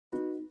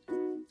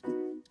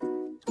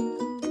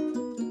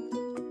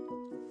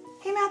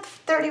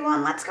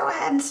31, let's go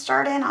ahead and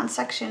start in on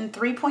section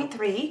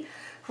 3.3.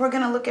 We're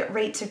going to look at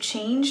rates of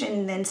change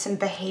and then some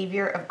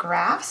behavior of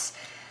graphs.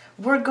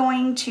 We're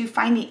going to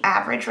find the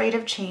average rate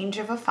of change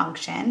of a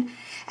function,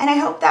 and I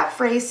hope that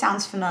phrase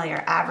sounds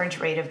familiar, average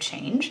rate of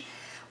change.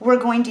 We're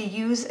going to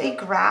use a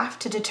graph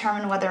to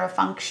determine whether a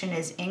function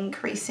is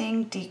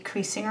increasing,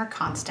 decreasing, or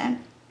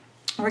constant.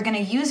 We're going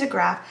to use a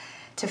graph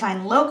to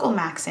find local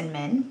max and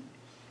min.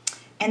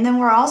 And then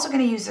we're also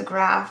going to use a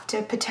graph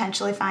to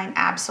potentially find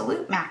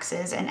absolute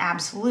maxes and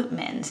absolute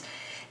mins.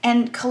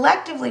 And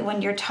collectively,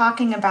 when you're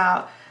talking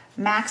about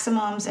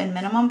maximums and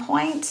minimum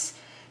points,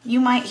 you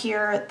might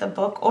hear the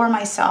book or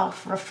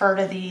myself refer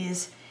to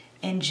these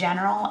in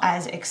general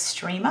as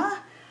extrema.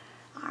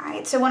 All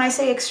right, so when I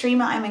say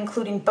extrema, I'm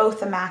including both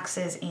the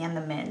maxes and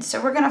the mins.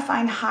 So we're going to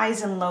find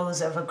highs and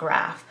lows of a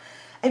graph.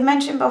 I've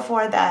mentioned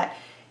before that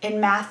in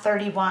Math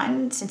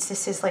 31, since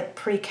this is like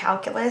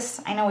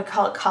pre-calculus, I know we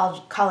call it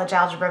college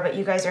algebra, but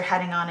you guys are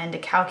heading on into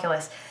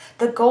calculus.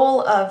 The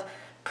goal of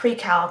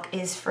pre-calc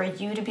is for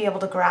you to be able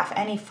to graph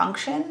any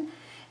function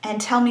and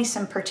tell me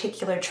some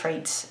particular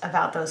traits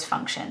about those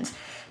functions.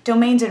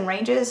 Domains and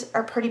ranges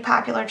are pretty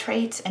popular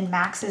traits, and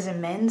maxes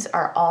and mins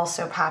are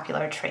also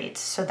popular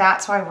traits. So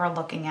that's why we're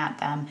looking at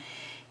them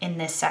in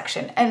this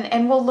section.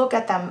 And we'll look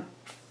at them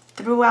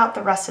throughout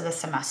the rest of the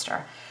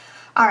semester.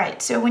 All right,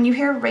 so when you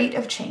hear rate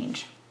of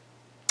change,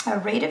 a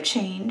rate of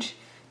change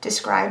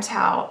describes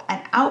how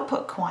an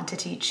output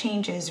quantity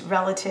changes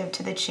relative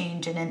to the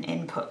change in an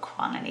input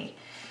quantity.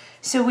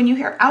 So when you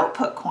hear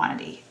output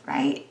quantity,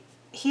 right,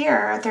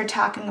 here they're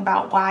talking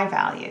about y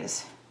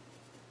values,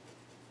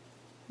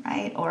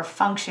 right, or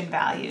function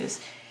values,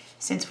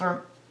 since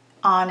we're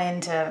on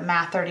into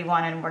Math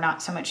 31 and we're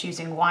not so much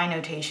using y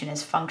notation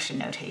as function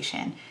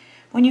notation.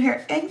 When you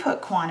hear input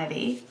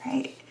quantity,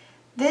 right,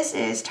 this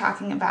is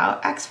talking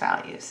about x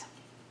values.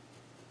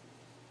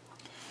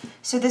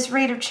 So this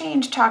rate of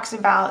change talks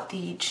about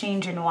the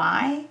change in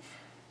y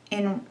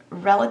in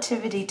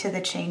relativity to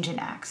the change in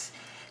x.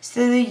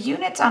 So the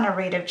units on a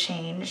rate of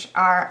change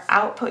are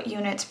output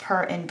units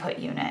per input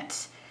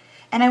units.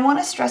 And I want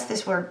to stress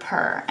this word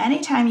per.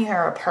 Anytime you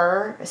hear a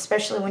per,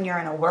 especially when you're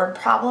in a word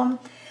problem,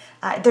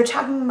 they're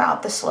talking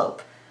about the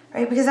slope,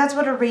 right? Because that's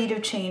what a rate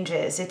of change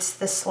is. It's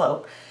the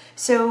slope.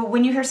 So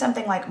when you hear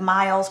something like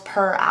miles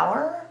per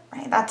hour,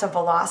 right, that's a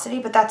velocity,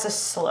 but that's a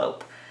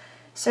slope.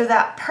 So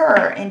that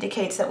per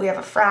indicates that we have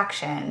a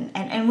fraction,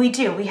 and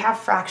we have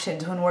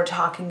fractions when we're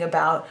talking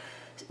about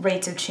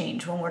rates of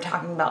change, when we're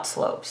talking about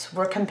slopes.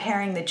 We're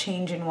comparing the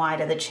change in y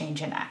to the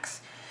change in x.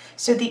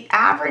 So the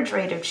average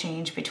rate of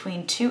change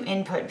between two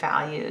input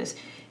values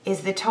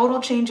is the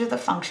total change of the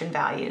function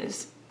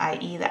values,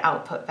 i.e. the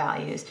output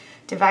values,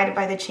 divided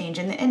by the change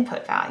in the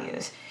input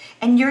values.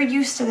 And you're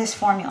used to this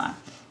formula,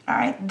 all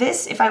right?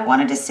 This, if I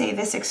wanted to say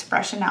this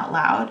expression out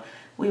loud,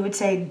 we would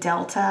say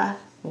delta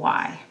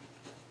y.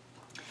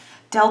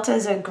 Delta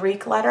is a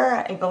Greek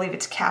letter. I believe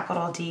it's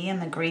capital D in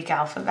the Greek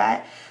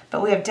alphabet.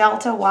 But we have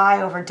delta y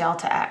over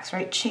delta x,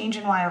 right? Change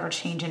in y over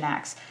change in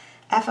x.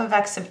 F of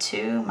x sub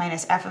 2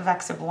 minus f of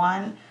x sub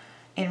 1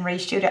 in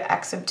ratio to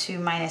x sub 2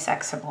 minus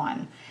x sub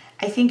 1.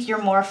 I think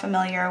you're more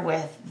familiar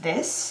with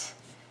this.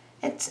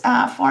 It's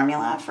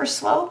formula for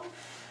slope,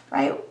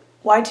 right?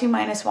 y2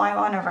 minus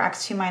y1 over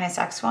x2 minus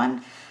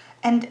x1.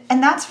 And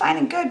that's fine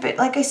and good, but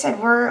like I said,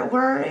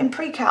 we're in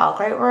pre-calc,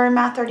 right? We're in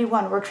Math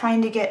 31. We're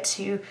trying to get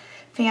to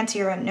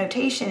fancier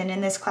notation, and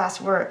in this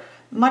class we're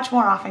much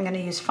more often going to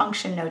use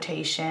function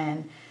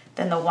notation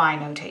than the y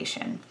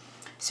notation.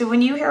 So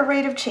when you hear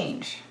rate of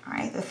change, all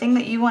right, the thing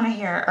that you want to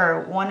hear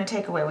or want to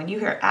take away, when you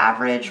hear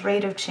average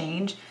rate of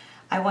change,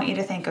 I want you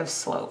to think of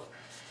slope,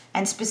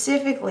 and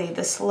specifically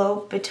the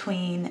slope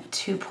between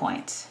 2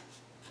 points.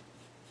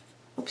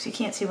 Oops, you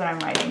can't see what I'm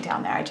writing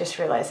down there. I just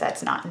realized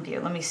that's not in view.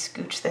 Let me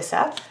scooch this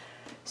up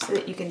so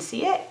that you can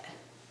see it.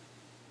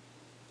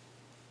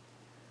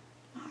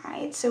 All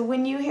right, so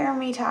when you hear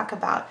me talk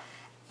about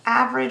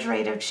average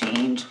rate of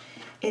change,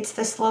 it's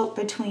the slope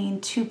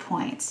between 2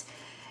 points.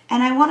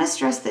 And I want to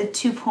stress the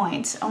 2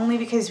 points only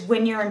because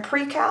when you're in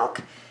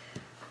pre-calc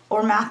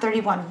or Math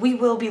 31, we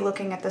will be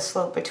looking at the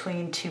slope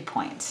between 2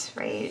 points,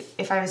 right?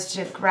 If I was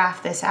to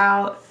graph this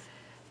out,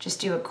 just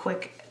do a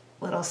quick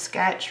little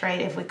sketch, right?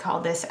 If we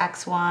call this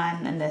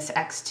x1 and this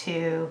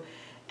x2,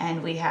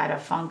 and we had a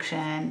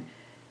function,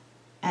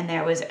 and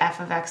there was f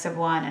of x sub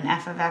 1 and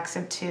f of x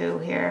sub 2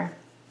 here,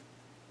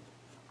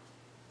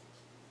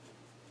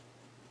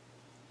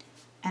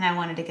 and I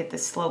wanted to get the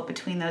slope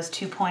between those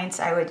 2 points,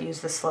 I would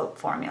use the slope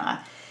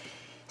formula.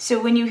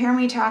 So when you hear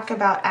me talk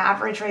about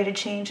average rate of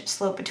change,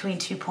 slope between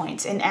 2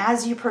 points, and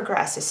as you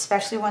progress,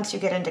 especially once you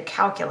get into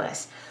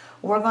calculus,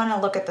 we're going to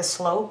look at the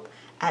slope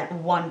at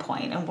 1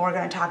 point, and we're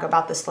going to talk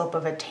about the slope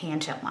of a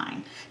tangent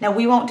line. Now,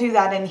 we won't do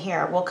that in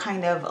here. We'll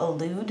kind of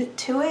allude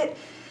to it.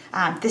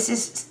 This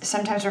is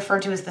sometimes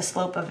referred to as the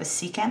slope of a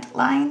secant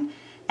line,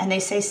 and they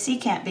say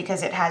secant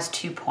because it has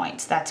 2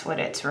 points. That's what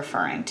it's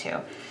referring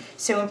to.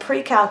 So in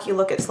pre-calc, you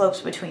look at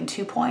slopes between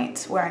 2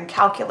 points, where in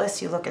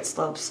calculus, you look at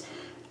slopes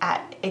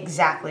at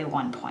exactly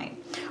 1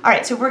 point. All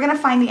right, so we're gonna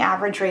find the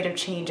average rate of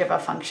change of a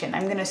function.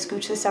 I'm gonna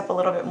scooch this up a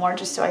little bit more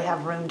just so I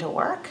have room to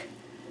work.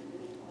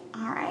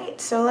 All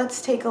right, so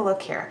let's take a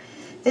look here.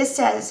 This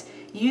says,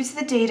 use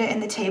the data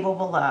in the table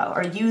below,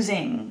 or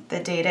using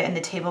the data in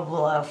the table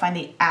below, find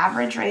the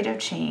average rate of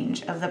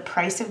change of the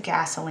price of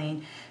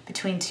gasoline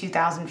between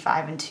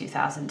 2005 and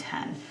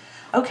 2010.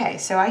 Okay,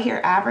 so I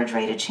hear average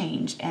rate of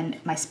change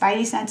and my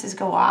spidey senses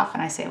go off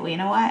and I say, well, you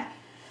know what?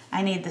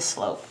 I need the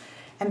slope.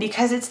 And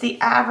because it's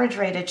the average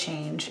rate of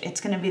change,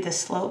 it's gonna be the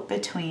slope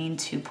between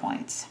 2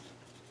 points.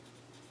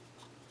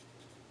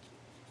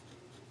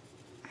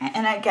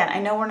 And again, I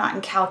know we're not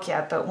in calc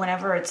yet, but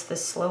whenever it's the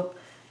slope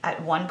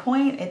at 1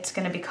 point, it's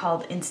gonna be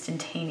called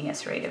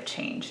instantaneous rate of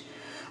change.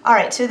 All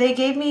right, so they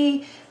gave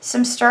me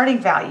some starting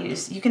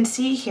values. You can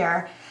see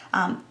here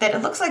that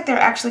it looks like they're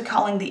actually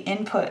calling the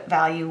input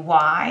value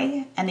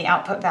Y and the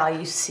output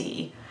value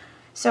C.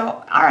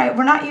 So, all right,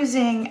 we're not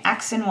using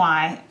X and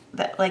Y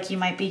that like you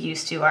might be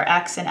used to, or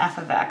X and F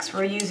of X.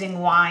 We're using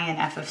Y and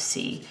F of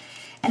C.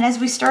 And as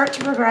we start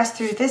to progress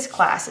through this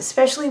class,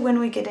 especially when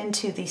we get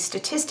into the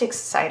statistics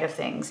side of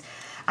things,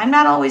 I'm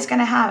not always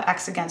gonna have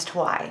X against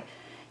Y.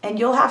 And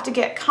you'll have to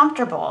get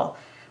comfortable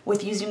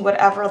with using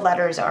whatever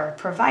letters are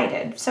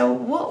provided. So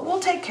we'll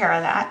take care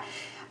of that.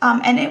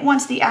 And it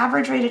wants the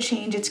average rate of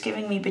change it's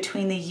giving me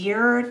between the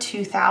year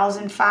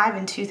 2005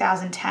 and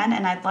 2010,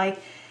 and I'd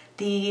like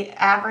the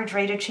average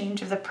rate of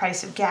change of the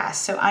price of gas.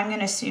 So I'm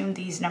gonna assume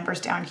these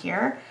numbers down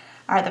here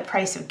are the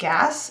price of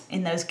gas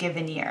in those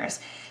given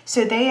years.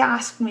 So they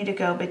asked me to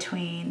go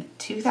between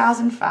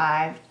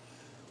 2005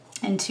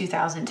 and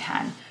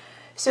 2010.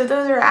 So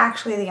those are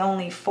actually the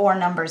only 4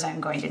 numbers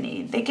I'm going to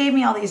need. They gave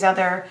me all these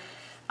other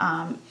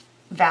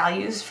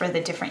values for the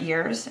different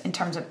years in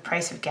terms of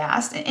price of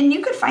gas. And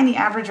you could find the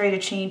average rate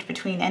of change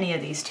between any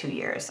of these 2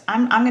 years.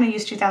 I'm gonna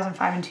use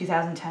 2005 and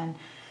 2010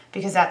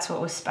 because that's what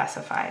was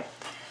specified.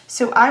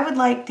 So I would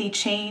like the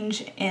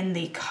change in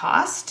the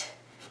cost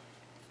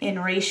in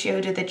ratio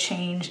to the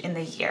change in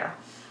the year.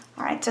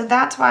 All right, so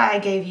that's why I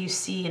gave you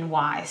C and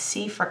Y.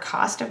 C for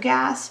cost of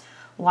gas,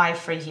 Y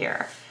for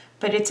year.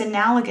 But it's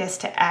analogous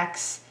to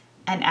X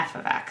and F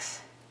of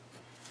X.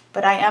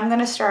 But I am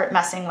gonna start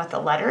messing with the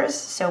letters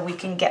so we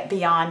can get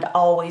beyond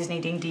always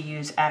needing to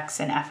use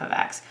X and F of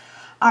X.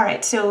 All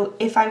right, so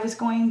if I was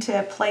going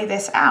to play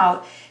this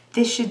out,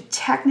 this should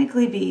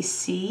technically be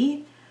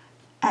C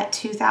at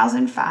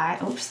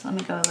 2005. Oops, let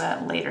me go to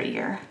the later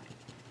year.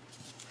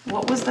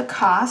 What was the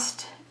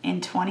cost in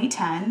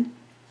 2010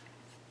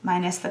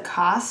 minus the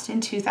cost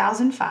in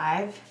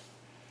 2005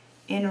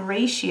 in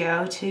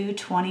ratio to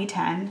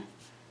 2010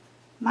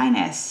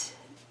 minus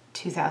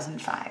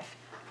 2005,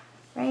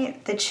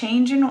 right? The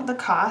change in the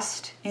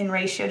cost in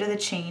ratio to the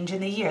change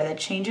in the year, the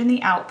change in the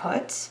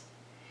outputs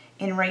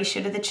in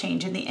ratio to the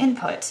change in the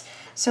inputs.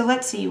 So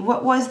let's see,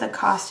 what was the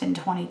cost in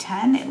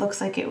 2010? It looks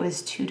like it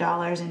was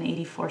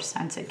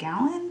 $2.84 a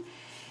gallon.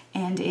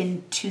 And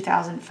in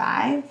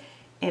 2005,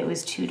 it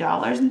was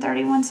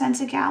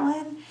 $2.31 a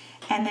gallon.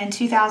 And then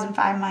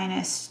 2010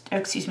 minus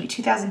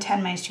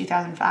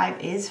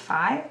 2005 is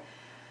 5.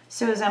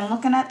 So as I'm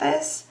looking at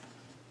this,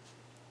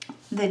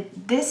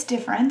 this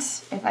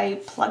difference, if I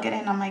plug it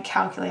in on my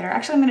calculator,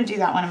 actually I'm gonna do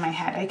that one in my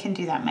head. I can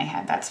do that in my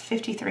head. That's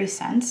 53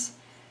 cents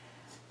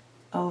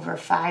over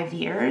 5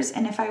 years.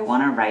 And if I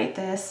wanna write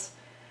this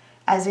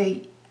as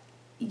a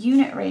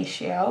unit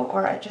ratio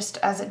or just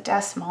as a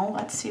decimal,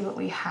 let's see what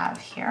we have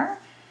here.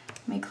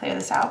 Let me clear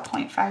this out,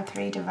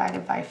 0.53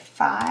 divided by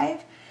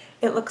 5.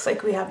 It looks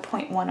like we have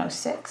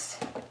 0.106.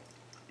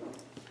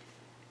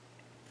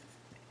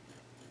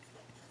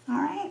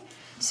 All right,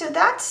 so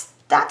that's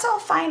all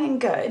fine and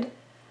good,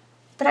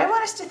 but I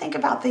want us to think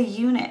about the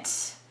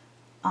units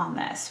on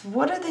this.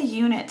 What are the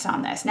units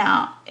on this?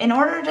 Now, in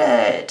order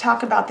to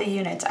talk about the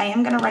units, I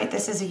am gonna write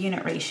this as a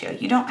unit ratio.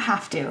 You don't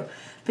have to,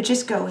 but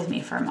just go with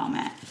me for a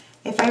moment.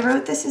 If I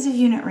wrote this as a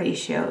unit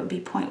ratio, it would be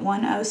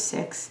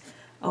 0.106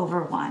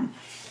 over 1.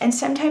 And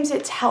sometimes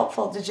it's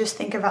helpful to just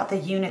think about the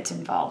units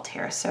involved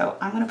here. So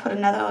I'm gonna put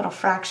another little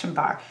fraction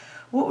bar.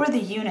 What were the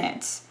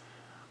units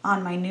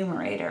on my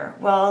numerator?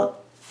 Well,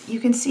 you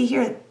can see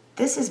here,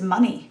 this is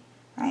money,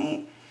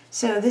 right?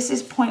 So this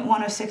is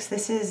 0.106,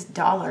 this is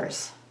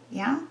dollars,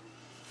 yeah?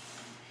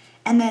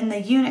 And then the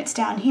units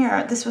down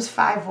here, this was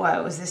 5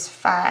 what? Was this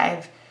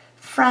 5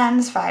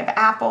 friends, 5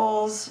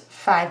 apples,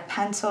 5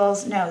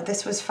 pencils? No,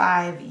 this was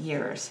 5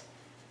 years,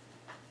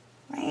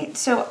 right?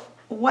 So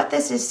what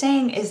this is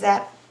saying is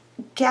that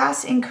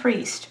gas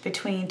increased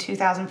between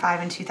 2005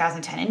 and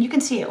 2010. And you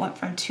can see it went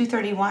from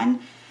 231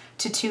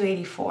 to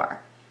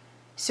 284.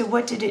 So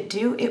what did it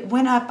do? It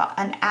went up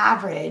an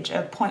average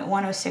of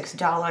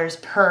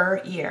 $0.106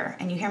 per year.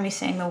 And you hear me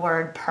saying the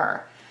word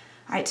per.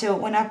 All right, so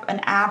it went up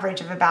an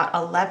average of about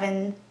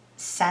 11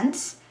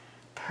 cents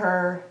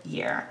per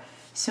year.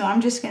 So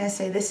I'm just gonna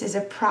say this is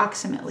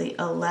approximately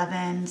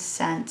 11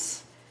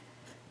 cents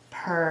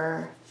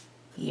per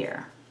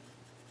year.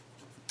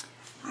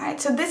 All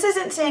right, so this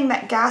isn't saying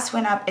that gas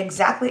went up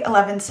exactly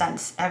 11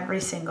 cents every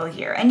single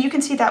year. And you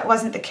can see that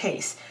wasn't the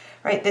case,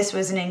 right? This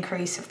was an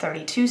increase of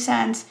 32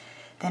 cents.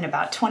 then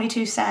about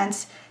 22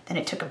 cents, then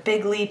it took a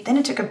big leap, then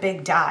it took a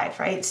big dive,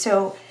 right?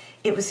 So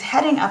it was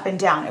heading up and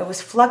down. It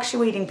was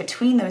fluctuating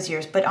between those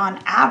years, but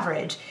on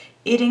average,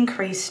 it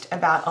increased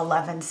about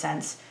 11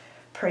 cents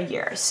per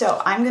year.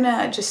 So I'm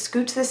gonna just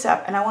scooch this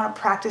up, and I wanna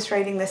practice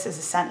writing this as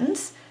a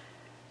sentence,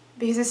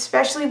 because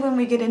especially when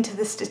we get into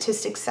the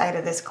statistics side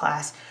of this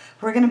class,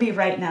 we're gonna be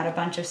writing out a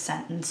bunch of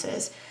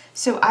sentences.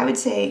 So I would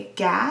say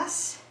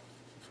gas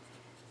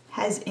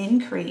has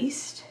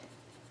increased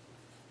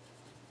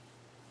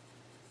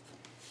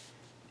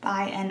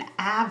by an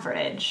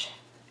average,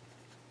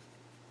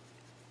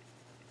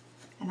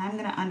 and I'm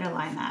gonna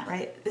underline that,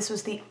 right? This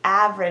was the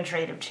average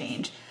rate of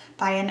change,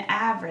 by an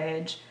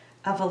average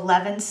of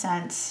 11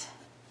 cents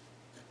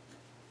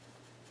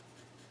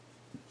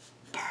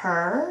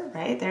per,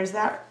 right? There's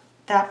that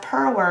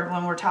per word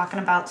when we're talking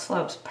about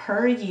slopes,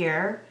 per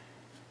year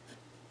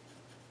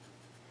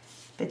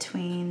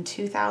between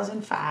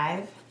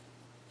 2005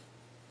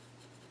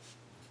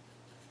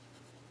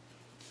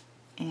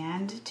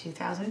 and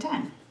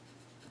 2010.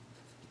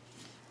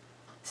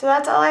 So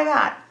that's all I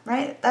got,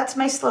 right? That's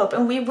my slope.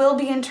 And we will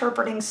be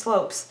interpreting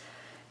slopes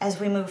as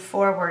we move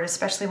forward,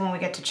 especially when we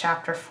get to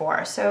chapter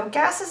 4. So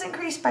gas has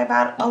increased by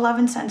about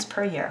 11 cents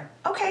per year.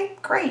 Okay,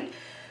 great.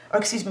 Or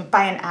excuse me,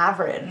 by an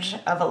average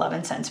of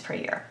 11 cents per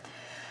year.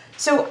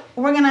 So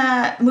we're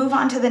gonna move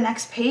on to the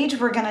next page.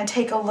 We're gonna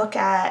take a look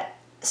at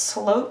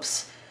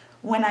slopes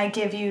when I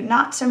give you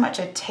not so much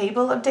a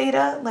table of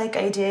data like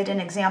I did in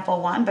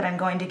example 1, but I'm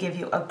going to give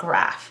you a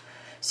graph.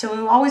 So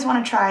we always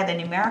want to try the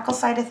numerical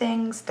side of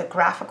things, the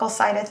graphical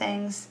side of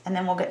things, and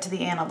then we'll get to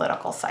the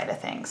analytical side of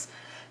things.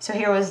 So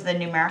here was the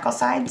numerical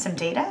side, some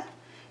data.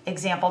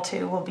 Example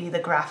 2 will be the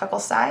graphical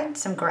side,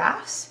 some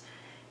graphs.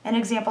 And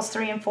examples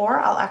 3 and 4,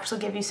 I'll actually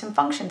give you some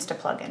functions to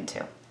plug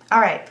into. All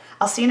right,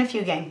 I'll see you in a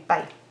few, gang.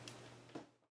 Bye.